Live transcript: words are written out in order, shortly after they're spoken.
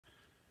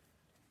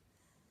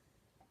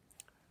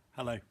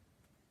Hello,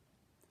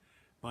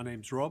 my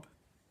name's Rob.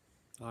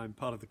 I'm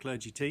part of the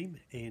clergy team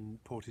in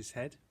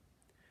Portishead,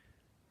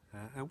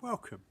 and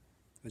welcome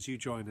as you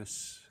join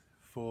us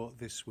for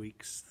this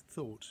week's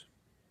thought.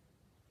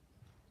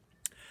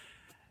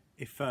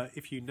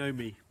 If you know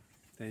me,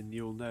 then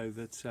you'll know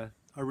that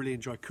I really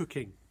enjoy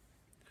cooking.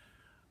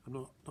 I'm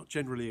not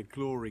generally a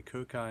glory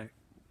cook. I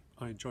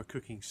enjoy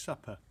cooking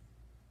supper,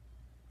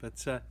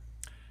 but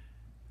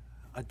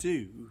I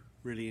do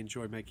really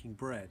enjoy making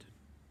bread.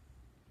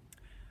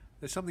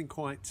 There's something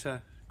quite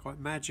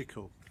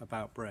magical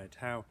about bread,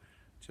 how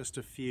just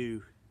a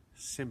few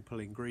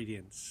simple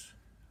ingredients,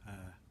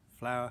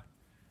 flour,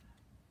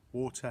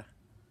 water,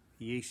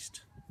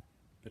 yeast,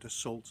 a bit of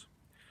salt,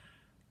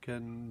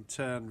 can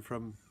turn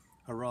from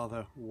a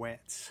rather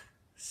wet,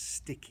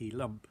 sticky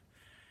lump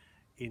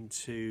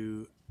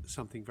into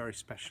something very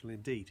special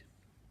indeed.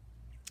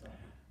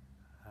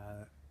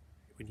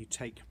 When you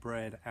take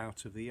bread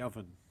out of the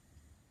oven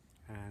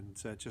and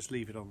just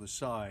leave it on the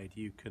side,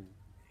 you can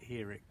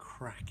hear it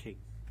cracking.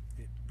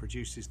 It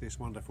produces this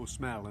wonderful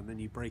smell, and then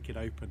you break it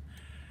open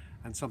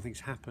and something's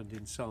happened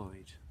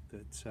inside,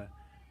 that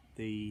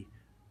the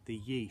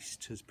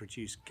yeast has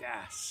produced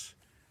gas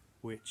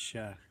which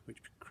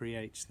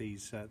creates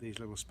these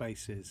little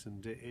spaces,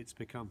 and it's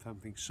become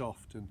something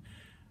soft and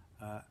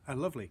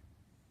lovely.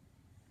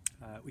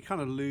 We kind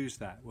of lose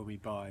that when we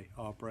buy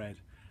our bread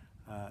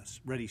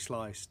ready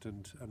sliced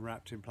and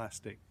wrapped in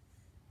plastic.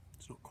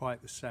 It's not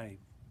quite the same.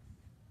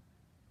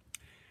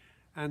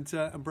 And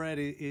bread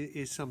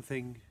is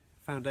something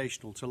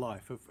foundational to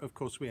life. Of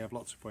course, we have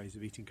lots of ways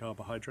of eating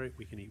carbohydrate.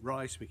 We can eat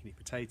rice, we can eat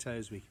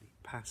potatoes, we can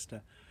eat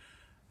pasta.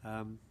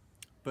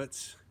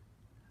 But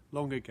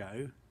long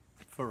ago,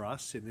 for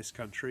us in this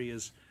country,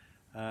 as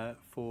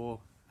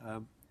for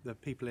the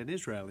people in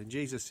Israel in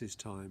Jesus'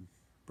 time,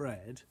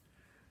 bread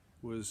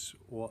was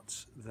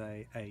what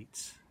they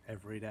ate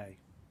every day.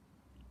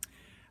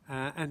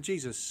 And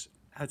Jesus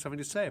had something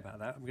to say about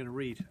that. I'm going to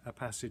read a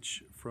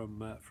passage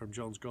from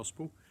John's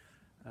Gospel.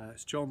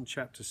 It's John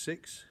chapter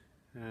 6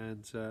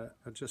 and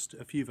just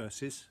a few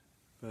verses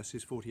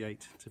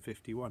 48 to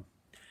 51.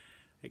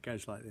 It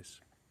goes like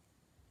this.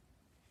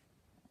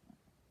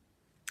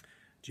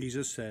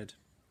 Jesus said,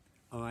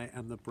 "I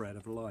am the bread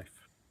of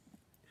life.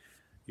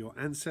 Your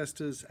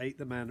ancestors ate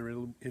the manna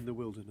in the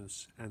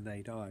wilderness, and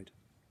they died.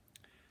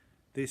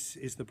 This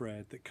is the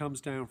bread that comes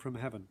down from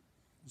heaven,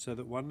 so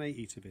that one may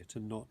eat of it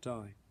and not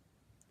die.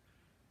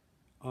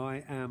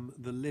 I am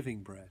the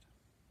living bread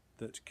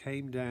that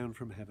came down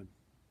from heaven.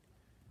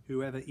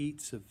 Whoever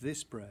eats of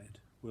this bread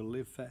will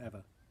live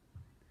forever,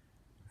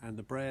 and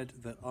the bread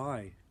that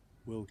I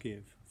will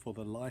give for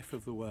the life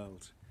of the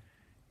world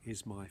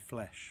is my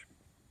flesh."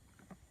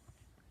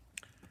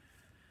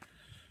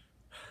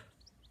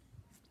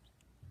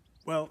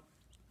 Well,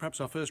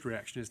 perhaps our first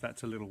reaction is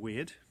that's a little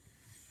weird.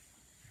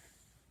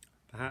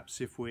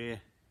 Perhaps if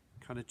we're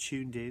kind of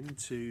tuned in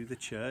to the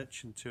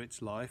church and to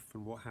its life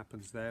and what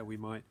happens there, we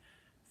might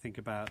think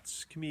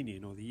about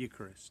communion or the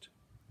Eucharist.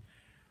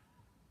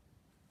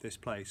 This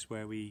place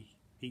where we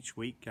each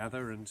week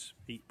gather and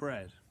eat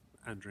bread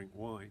and drink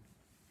wine.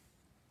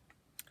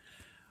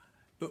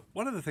 But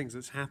one of the things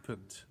that's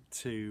happened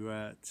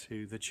to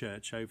the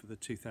church over the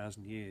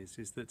 2,000 years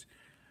is that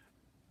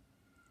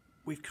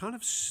we've kind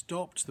of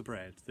stopped the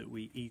bread that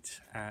we eat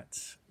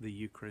at the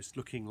Eucharist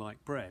looking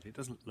like bread. It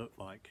doesn't look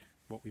like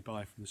what we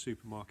buy from the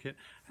supermarket.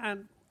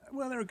 And,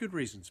 well, there are good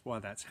reasons why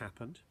that's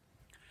happened.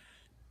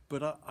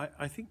 But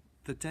I think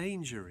the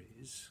danger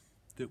is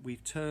that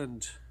we've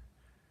turned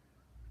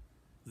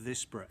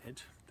this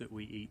bread that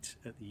we eat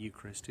at the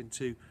Eucharist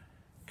into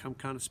some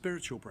kind of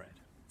spiritual bread.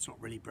 It's not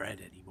really bread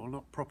anymore,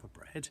 not proper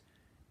bread.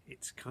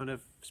 It's kind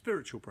of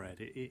spiritual bread.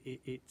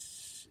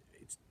 It's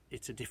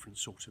a different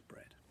sort of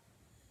bread.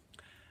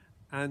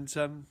 And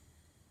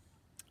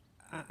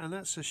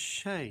that's a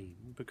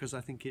shame, because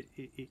I think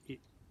it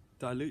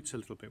dilutes a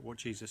little bit what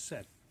Jesus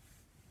said.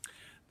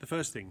 The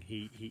first thing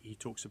he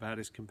talks about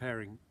is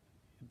comparing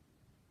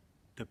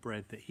the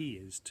bread that he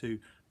is to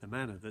the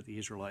manna that the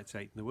Israelites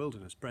ate in the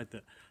wilderness, bread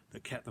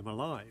that kept them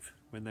alive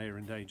when they were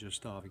in danger of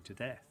starving to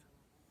death.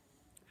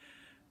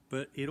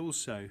 But he's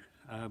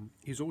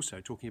also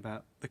talking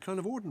about the kind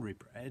of ordinary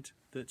bread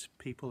that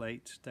people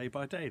ate day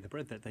by day, the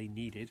bread that they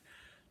needed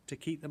to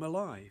keep them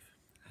alive.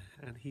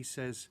 And he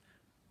says,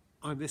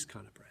 I'm this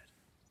kind of bread.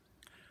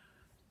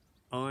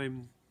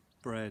 I'm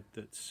bread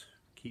that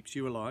keeps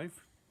you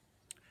alive,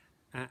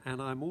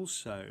 and I'm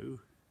also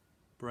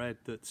bread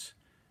that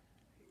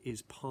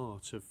is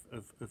part of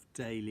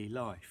daily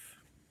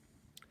life.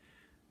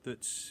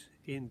 That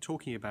in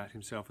talking about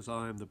himself as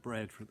I am the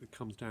bread that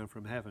comes down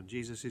from heaven,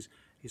 Jesus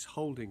is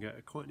holding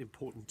a quite an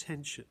important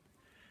tension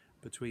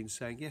between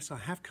saying, yes, I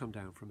have come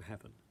down from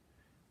heaven,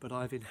 but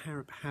I've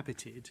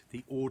inhabited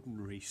the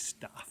ordinary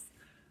stuff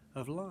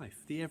of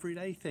life, the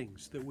everyday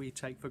things that we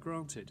take for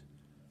granted.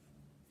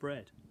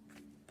 Bread.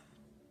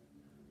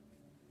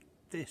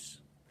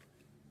 This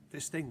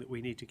thing that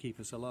we need to keep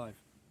us alive.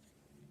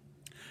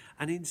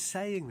 And in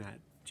saying that,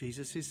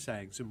 Jesus is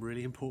saying some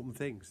really important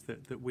things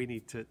that we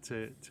need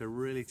to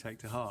really take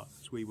to heart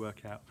as we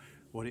work out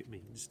what it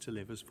means to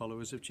live as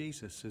followers of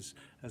Jesus,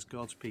 as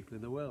God's people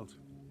in the world.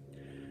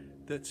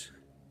 That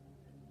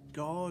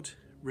God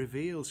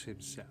reveals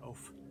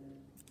himself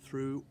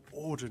through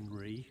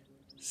ordinary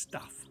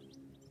stuff.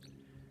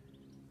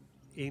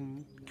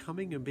 In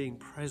coming and being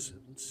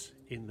present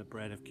in the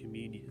bread of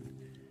communion,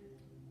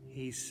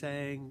 he's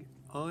saying,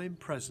 I'm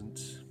present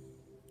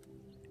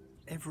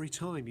every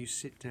time you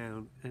sit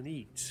down and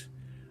eat.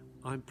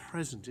 I'm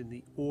present in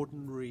the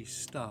ordinary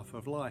stuff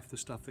of life, the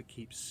stuff that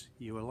keeps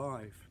you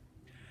alive.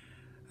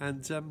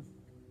 And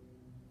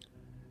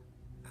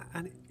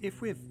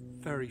if we're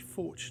very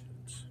fortunate,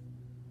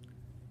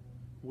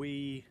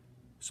 we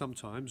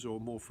sometimes, or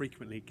more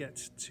frequently,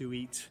 get to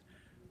eat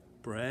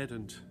bread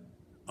and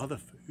other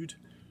food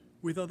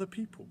with other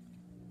people.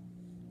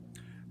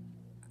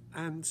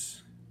 And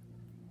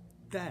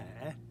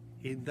there,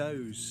 in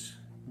those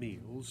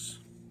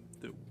meals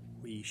that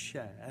we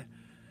share,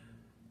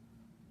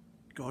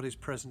 God is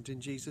present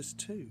in Jesus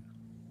too.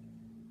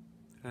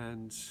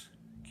 And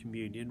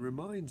communion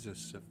reminds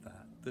us of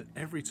that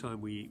every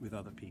time we eat with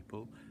other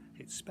people,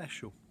 it's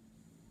special.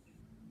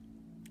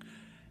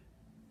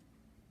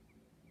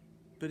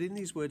 But in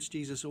these words,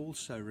 Jesus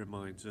also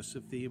reminds us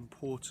of the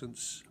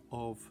importance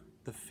of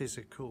the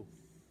physical.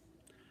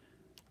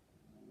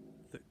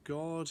 That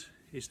God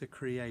is the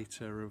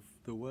creator of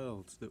the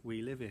world that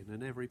we live in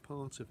and every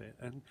part of it.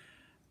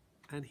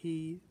 And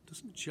he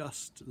doesn't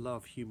just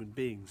love human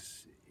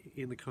beings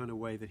in the kind of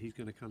way that he's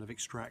going to kind of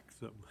extract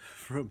them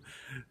from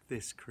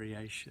this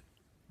creation.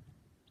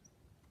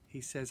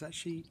 He says,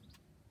 actually,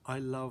 I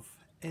love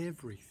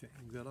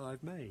everything that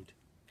I've made.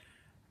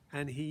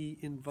 And he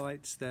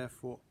invites,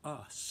 therefore,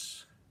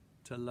 us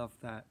to love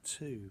that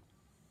too.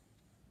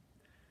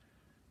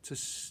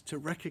 To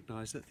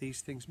recognise that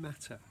these things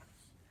matter.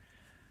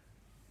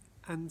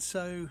 And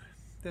so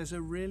there's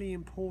a really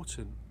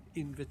important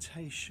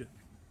invitation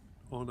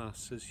on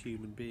us as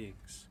human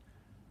beings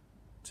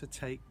to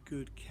take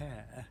good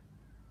care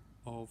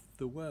of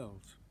the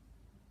world,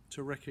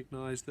 to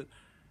recognise that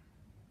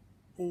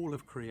all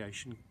of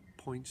creation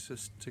points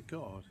us to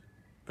God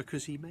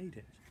because he made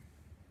it.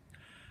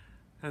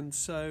 And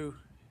so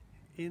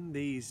in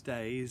these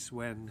days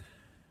when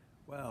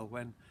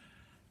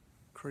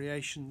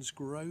creation's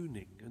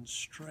groaning and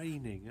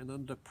straining and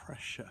under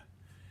pressure,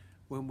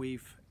 when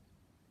we've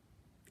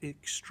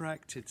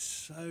extracted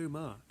so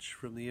much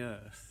from the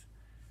earth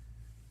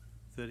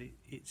that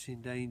it's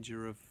in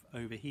danger of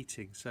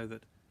overheating, so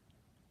that,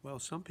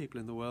 some people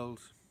in the world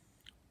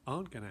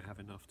aren't going to have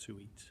enough to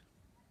eat.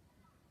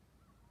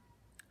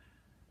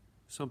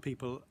 Some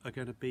people are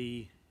going to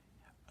be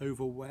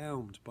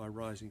overwhelmed by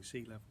rising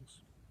sea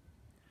levels.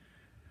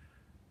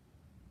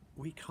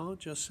 We can't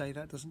just say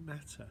that doesn't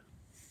matter.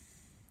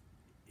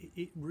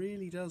 It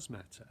really does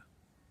matter.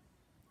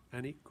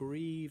 And it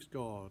grieves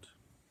God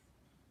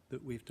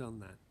that we've done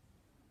that.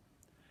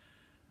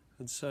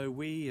 And so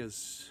we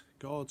as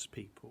God's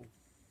people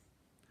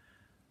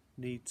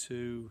need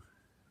to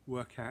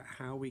work out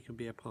how we can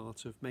be a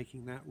part of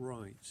making that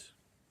right.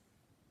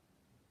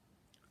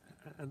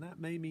 And that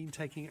may mean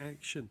taking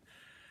action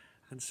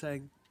and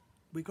saying,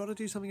 we've got to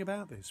do something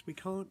about this. We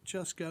can't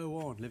just go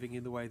on living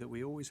in the way that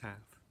we always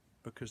have,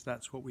 because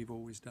that's what we've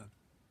always done.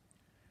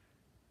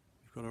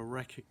 We've got to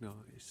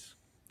recognise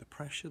the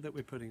pressure that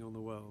we're putting on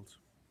the world,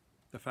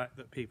 the fact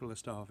that people are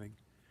starving,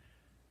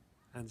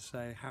 and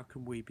say, how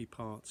can we be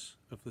part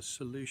of the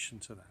solution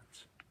to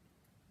that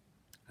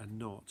and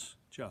not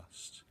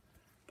just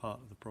part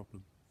of the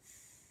problem?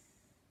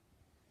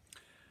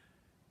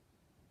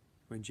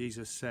 When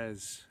Jesus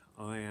says,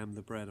 I am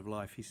the bread of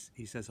life,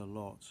 he says a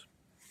lot.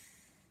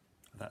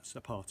 That's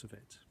a part of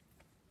it.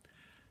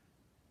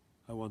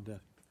 I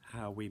wonder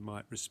how we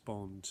might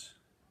respond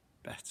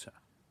better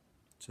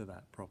to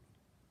that problem.